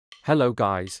Hello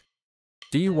guys.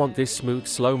 Do you want this smooth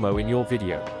slow-mo in your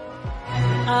video?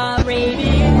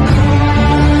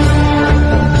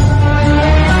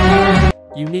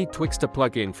 You need Twixtor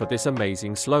plugin for this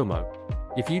amazing slow-mo.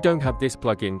 If you don't have this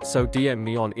plugin, so DM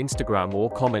me on Instagram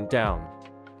or comment down.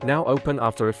 Now open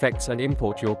After Effects and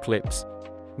import your clips.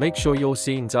 Make sure your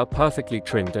scenes are perfectly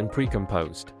trimmed and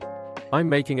pre-composed. I'm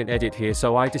making an edit here,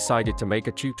 so I decided to make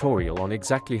a tutorial on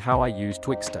exactly how I use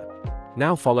Twixtor.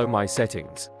 Now follow my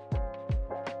settings.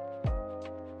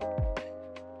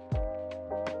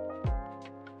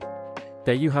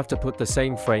 There you have to put the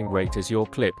same frame rate as your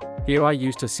clip. Here I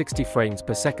used a 60 frames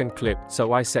per second clip,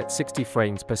 so I set 60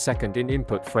 frames per second in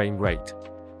input frame rate.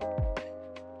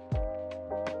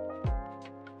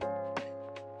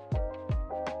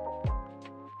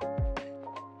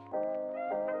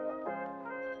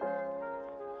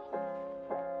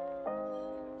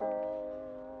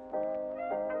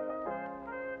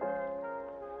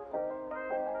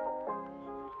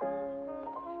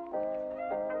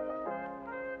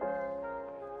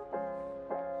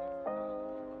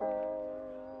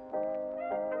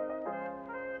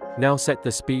 Now set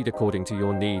the speed according to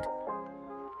your need.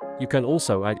 You can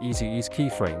also add easy ease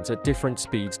keyframes at different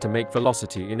speeds to make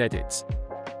velocity in edits.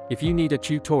 If you need a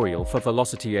tutorial for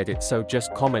velocity edit, so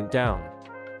just comment down.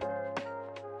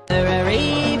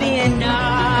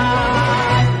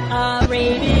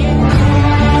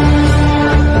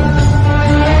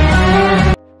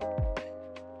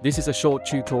 This is a short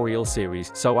tutorial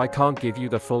series, so I can't give you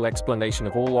the full explanation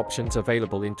of all options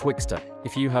available in Twixtor.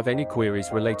 If you have any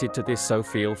queries related to this, so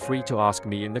feel free to ask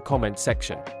me in the comment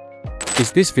section.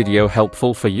 Is this video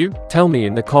helpful for you? Tell me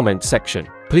in the comment section.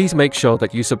 Please make sure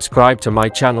that you subscribe to my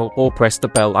channel or press the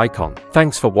bell icon.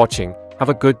 Thanks for watching. Have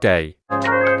a good day.